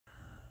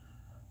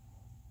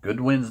Good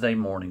Wednesday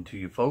morning to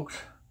you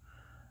folks.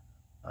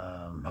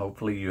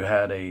 Hopefully you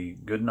had a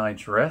good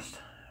night's rest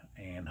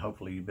and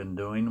hopefully you've been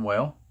doing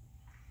well.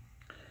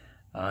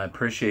 I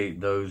appreciate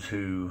those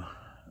who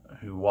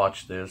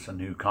watch this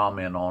and who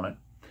comment on it.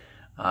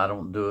 I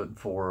don't do it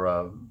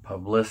for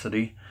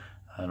publicity.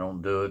 I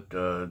don't do it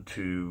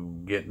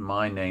to get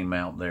my name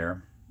out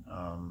there.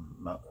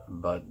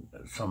 But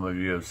some of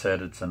you have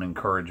said it's an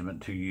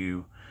encouragement to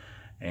you,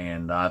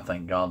 and I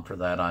thank God for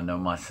that. I know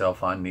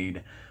myself I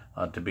need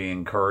to be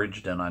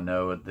encouraged, and I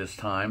know at this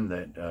time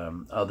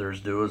that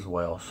others do as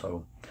well.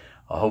 So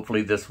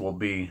hopefully this will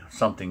be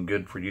something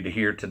good for you to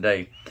hear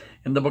today.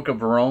 In the book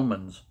of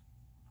Romans,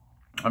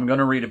 I'm going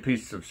to read a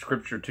piece of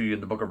scripture to you in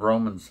the book of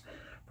Romans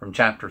from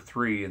chapter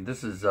 3, and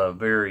this is a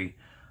very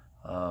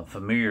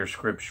familiar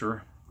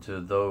scripture to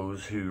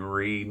those who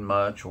read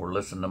much or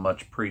listen to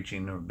much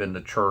preaching or have been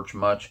to church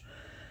much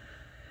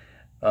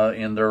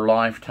in their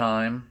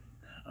lifetime.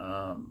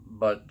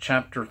 But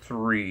chapter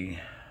 3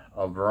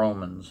 of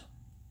Romans,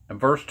 and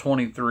verse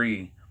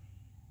 23,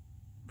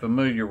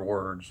 familiar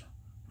words,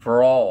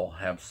 "For all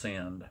have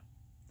sinned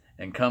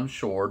and come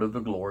short of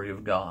the glory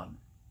of God,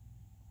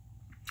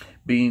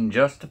 being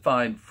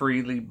justified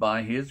freely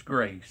by his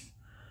grace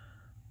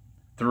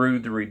through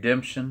the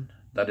redemption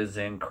that is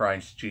in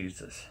Christ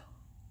Jesus."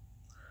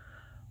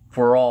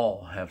 For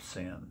all have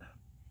sinned.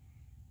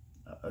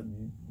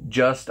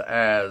 Just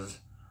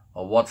as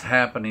what's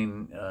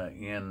happening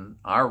in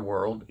our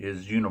world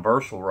is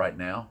universal right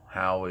now,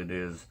 how it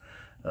is,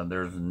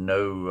 there's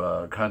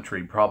no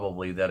country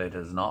probably that it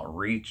has not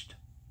reached.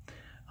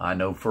 I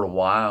know for a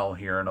while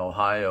here in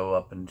Ohio,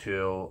 up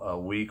until a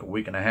week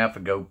and a half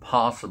ago,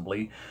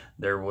 possibly,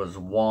 there was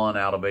 1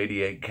 out of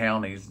 88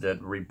 counties that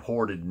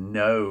reported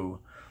no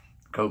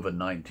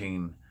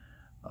COVID-19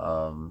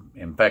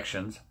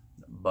 infections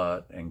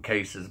and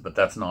cases, but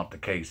that's not the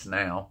case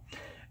now.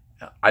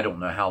 I don't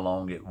know how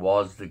long it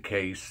was the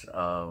case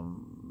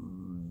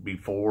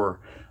before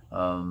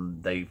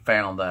they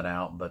found that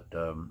out, but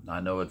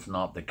I know it's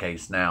not the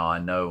case now. I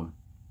know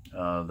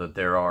that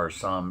there are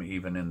some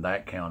even in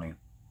that county.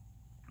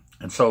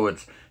 And so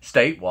it's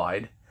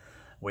statewide.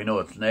 We know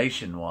it's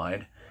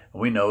nationwide.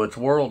 We know it's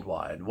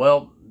worldwide.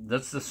 Well,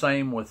 that's the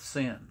same with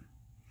sin.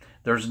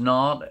 There's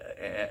not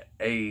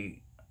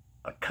a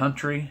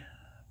country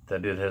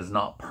that it has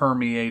not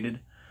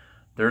permeated.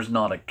 There's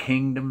not a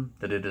kingdom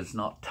that it has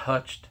not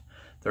touched.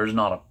 There's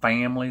not a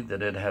family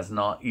that it has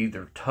not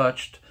either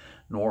touched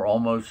nor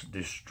almost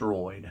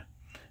destroyed.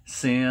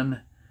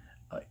 Sin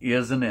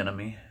is an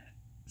enemy.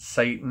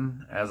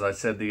 Satan, as I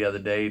said the other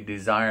day,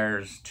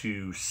 desires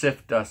to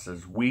sift us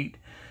as wheat,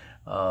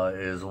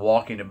 is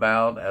walking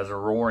about as a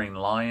roaring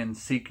lion,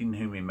 seeking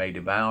whom he may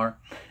devour.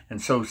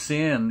 And so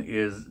sin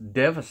is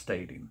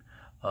devastating.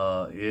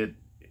 It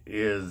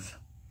is,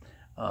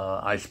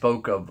 I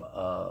spoke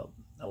of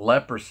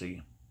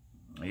leprosy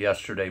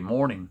yesterday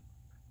morning.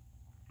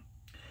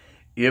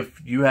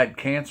 If you had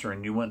cancer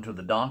and you went to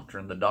the doctor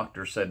and the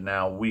doctor said,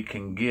 now we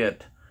can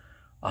get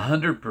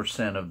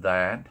 100% of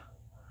that,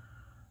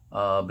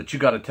 but you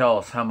got to tell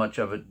us how much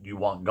of it you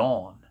want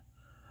gone.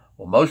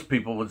 Well, most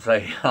people would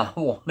say, I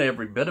want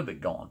every bit of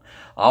it gone.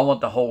 I want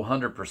the whole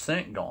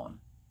 100% gone.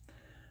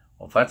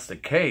 Well, if that's the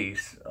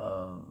case,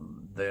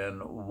 then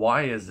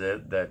why is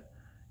it that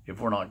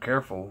if we're not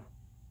careful,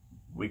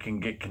 we can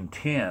get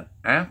content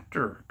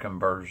after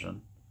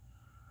conversion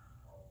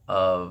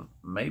of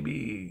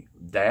maybe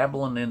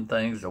dabbling in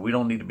things that we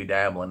don't need to be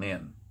dabbling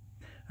in?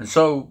 And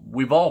so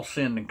we've all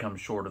sinned and come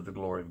short of the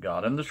glory of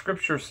God. And the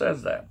scripture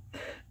says that.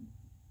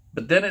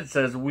 But then it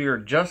says we are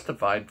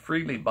justified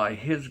freely by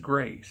his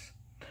grace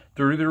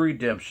through the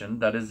redemption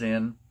that is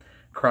in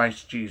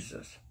Christ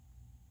Jesus.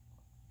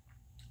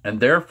 And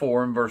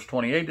therefore, in verse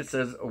 28, it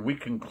says, we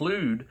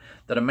conclude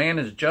that a man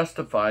is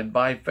justified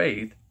by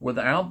faith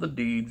without the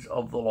deeds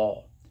of the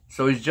law.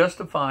 So he's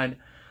justified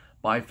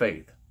by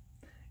faith.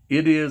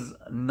 It is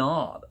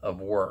not of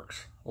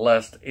works,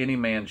 lest any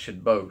man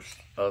should boast,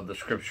 the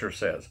scripture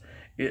says.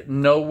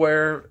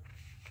 Nowhere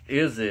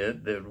is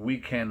it that we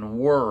can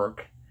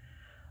work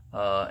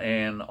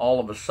and all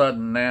of a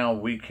sudden now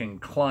we can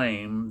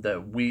claim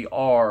that we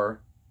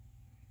are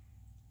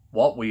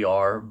what we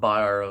are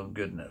by our own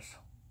goodness.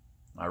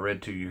 I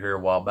read to you here a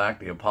while back,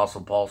 the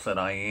Apostle Paul said,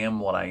 I am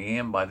what I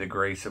am by the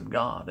grace of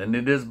God. And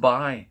it is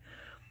by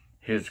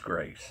his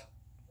grace.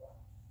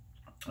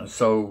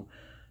 So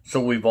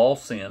we've all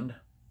sinned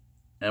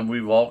and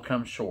we've all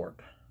come short.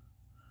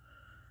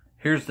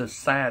 Here's the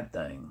sad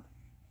thing.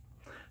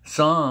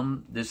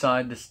 Some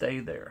decide to stay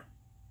there.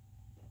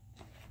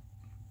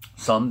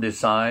 Some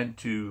decide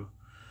to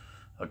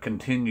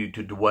continue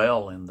to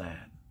dwell in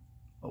that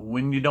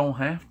when you don't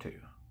have to.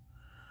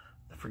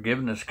 The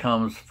forgiveness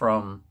comes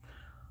from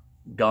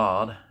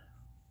God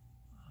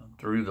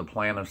through the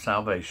plan of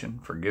salvation.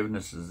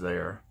 Forgiveness is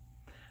there.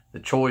 The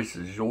choice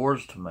is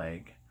yours to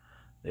make.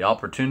 The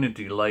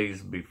opportunity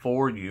lays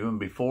before you and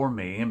before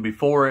me and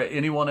before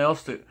anyone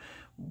else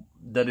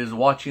that is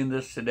watching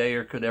this today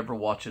or could ever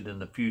watch it in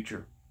the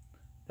future.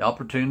 The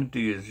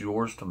opportunity is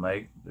yours to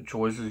make. The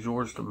choice is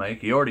yours to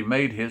make. He already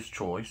made his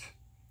choice.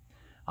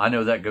 I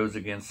know that goes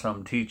against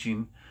some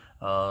teaching,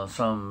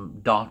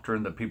 some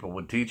doctrine that people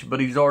would teach, but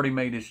he's already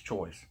made his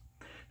choice.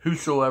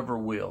 Whosoever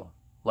will,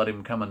 let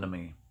him come unto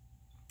me.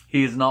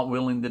 He is not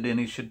willing that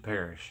any should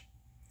perish.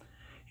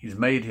 He's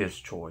made his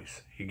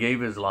choice. He gave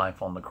his life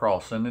on the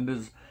cross, and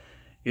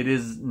it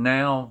is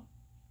now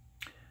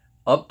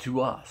up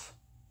to us.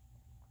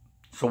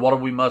 So what do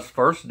we must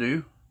first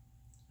do?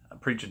 I'm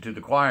preaching to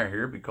the choir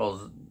here,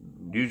 because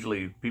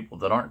usually people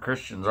that aren't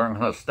Christians aren't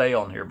going to stay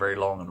on here very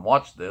long and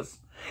watch this,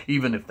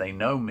 even if they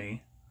know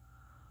me.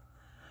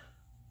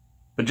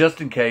 But just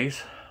in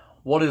case,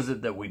 what is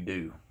it that we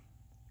do?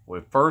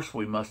 Well, first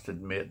we must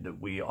admit that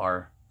we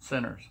are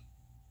sinners.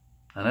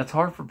 And that's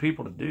hard for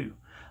people to do.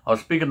 I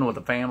was speaking with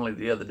a family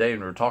the other day, and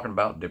we were talking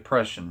about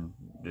depression,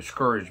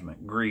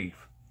 discouragement,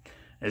 grief.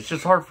 It's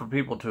just hard for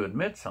people to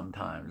admit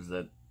sometimes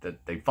that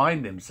they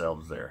find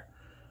themselves there.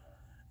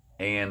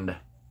 And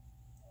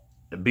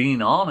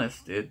being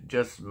honest, it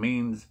just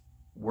means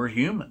we're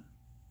human.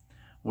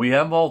 We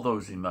have all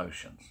those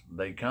emotions.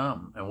 They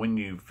come. And when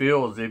you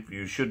feel as if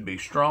you should be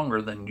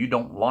stronger, then you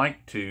don't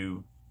like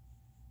to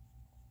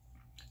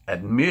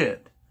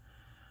admit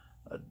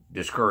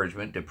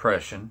discouragement,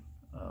 depression,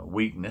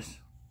 weakness.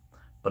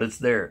 But it's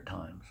there at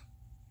times.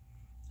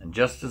 And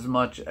just as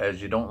much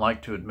as you don't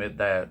like to admit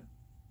that,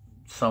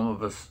 some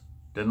of us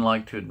didn't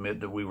like to admit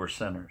that we were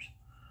sinners.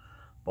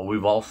 But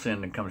we've all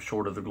sinned and come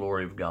short of the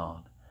glory of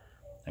God.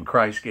 And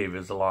Christ gave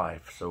his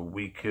life so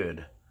we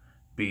could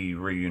be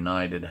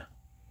reunited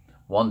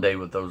one day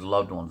with those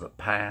loved ones that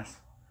pass.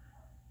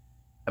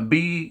 And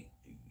be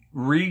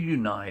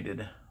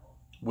reunited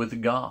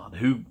with God,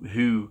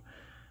 who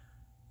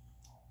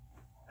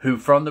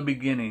from the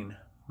beginning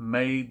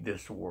made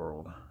this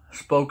world,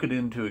 spoke it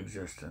into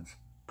existence,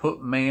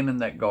 put man in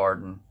that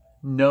garden,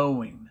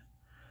 knowing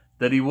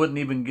that he wouldn't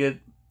even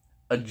get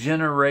a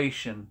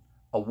generation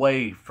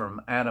away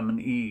from Adam and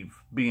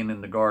Eve being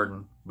in the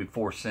garden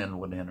before sin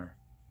would enter.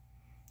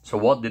 So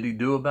what did he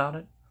do about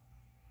it?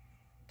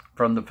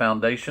 From the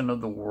foundation of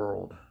the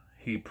world,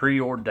 he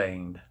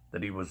preordained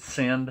that he would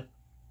send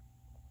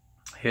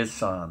his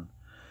son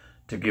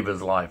to give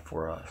his life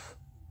for us.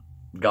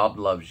 God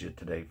loves you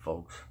today,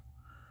 folks.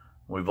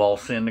 We've all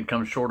sinned and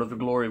come short of the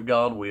glory of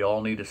God. We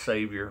all need a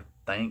Savior.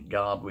 Thank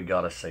God we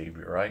got a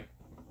Savior, right?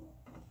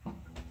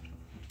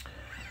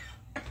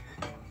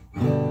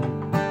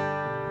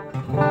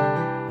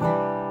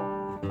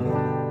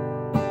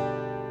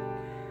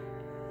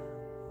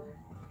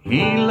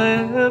 He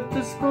left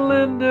the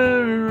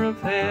splendor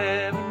of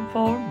heaven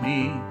for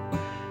me,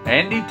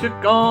 and he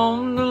took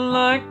on the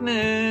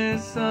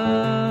likeness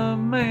of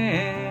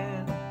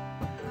man.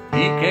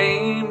 He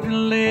came to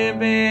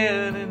live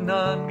in an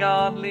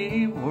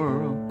ungodly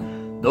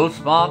world, though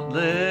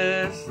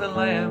spotless the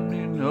Lamb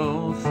knew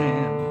no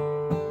sin.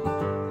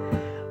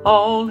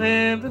 All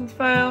heaven's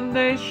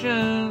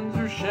foundations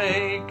were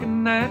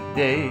shaken that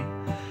day,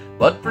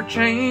 but for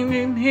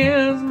changing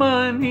his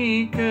mind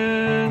he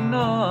could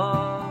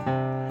not.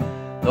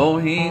 Though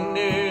he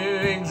knew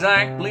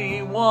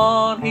exactly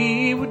what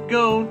he would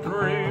go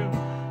through,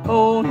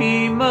 oh,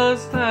 he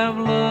must have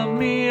loved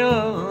me a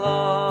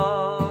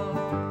lot.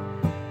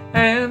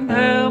 And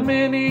how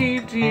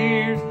many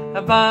tears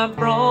have I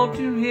brought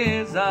to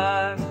his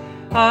eyes?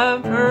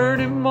 I've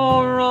heard him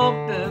more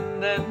often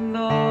than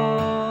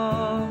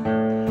not.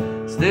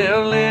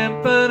 Still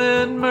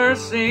infinite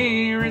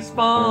mercy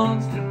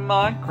responds to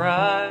my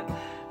cry.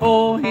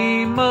 Oh,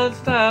 he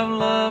must have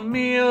loved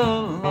me a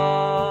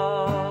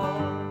lot.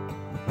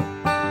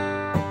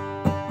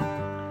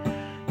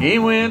 He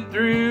went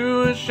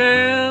through a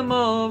sham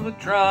of a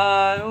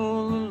trial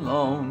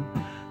alone,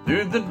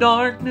 through the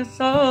darkness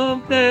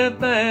of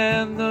death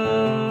and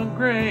the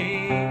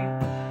grave.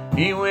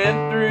 He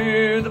went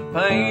through the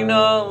pain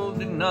of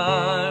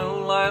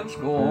denial and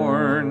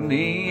scorn,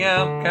 the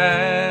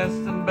outcast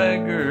and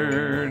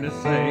beggar to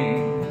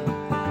save.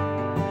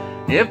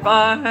 If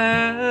I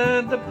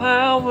had the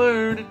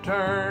power to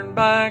turn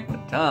back the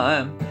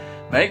time,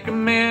 make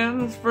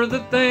amends for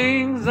the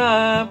things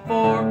I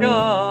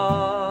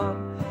forgot,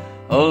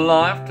 a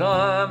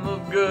lifetime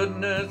of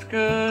goodness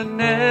could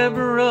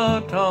never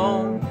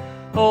atone.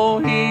 Oh,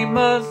 he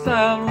must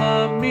have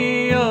loved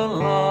me a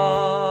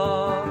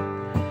lot.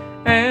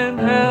 And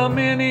how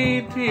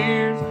many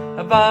tears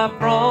have I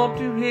brought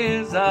to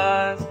his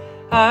eyes?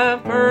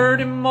 I've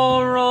heard him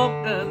more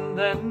often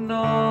than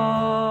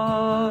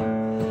not.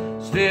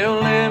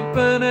 Still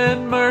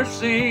infinite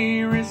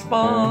mercy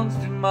responds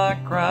to my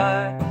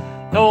cry.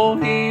 Oh,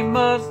 he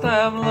must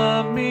have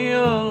loved me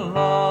a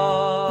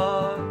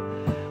lot.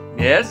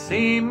 Yes,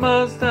 he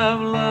must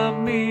have loved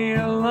me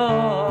a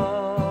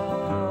lot.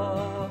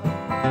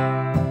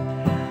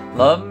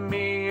 Love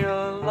me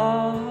a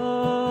lot.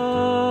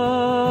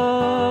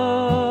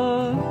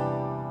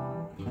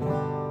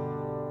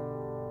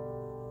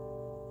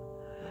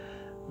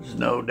 There's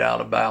no doubt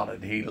about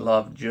it. He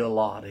loved you a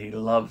lot. He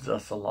loves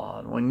us a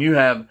lot. When you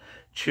have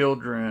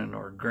children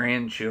or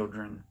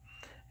grandchildren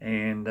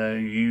and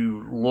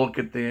you look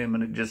at them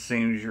and it just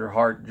seems your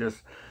heart just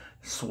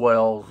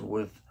swells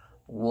with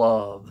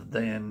love,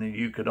 then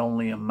you could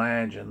only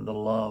imagine the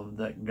love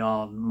that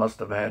God must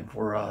have had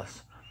for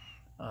us,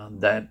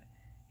 that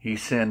he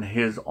sent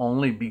his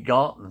only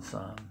begotten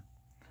Son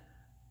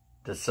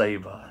to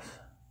save us.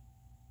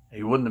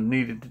 He wouldn't have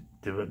needed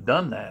to have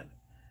done that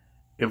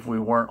if we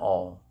weren't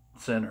all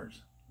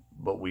sinners,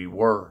 but we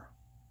were,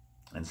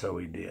 and so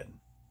he did.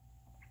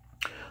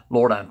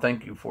 Lord, I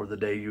thank you for the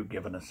day you've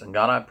given us. And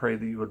God, I pray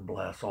that you would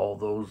bless all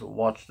those that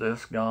watch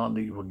this, God,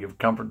 that you would give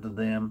comfort to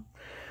them,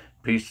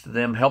 peace to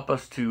them. Help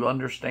us to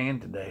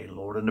understand today,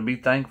 Lord, and to be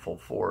thankful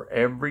for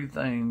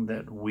everything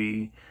that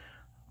we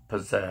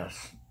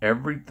possess.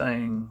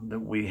 Everything that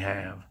we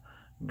have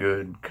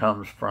good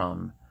comes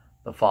from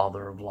the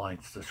Father of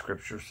lights. The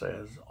scripture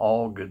says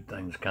all good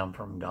things come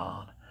from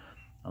God.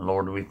 And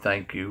Lord, we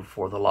thank you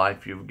for the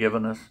life you've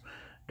given us.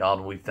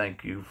 God, we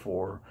thank you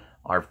for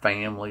our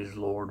families,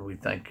 Lord. We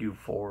thank you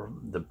for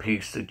the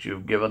peace that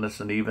you've given us.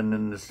 And even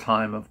in this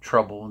time of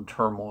trouble and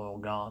turmoil,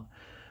 God,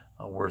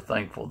 we're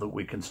thankful that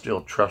we can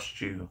still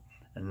trust you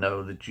and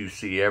know that you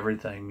see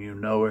everything, you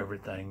know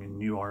everything,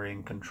 and you are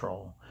in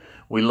control.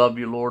 We love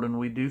you, Lord, and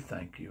we do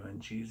thank you in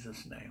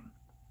Jesus' name.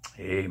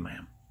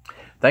 Amen.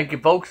 Thank you,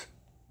 folks.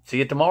 See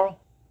you tomorrow.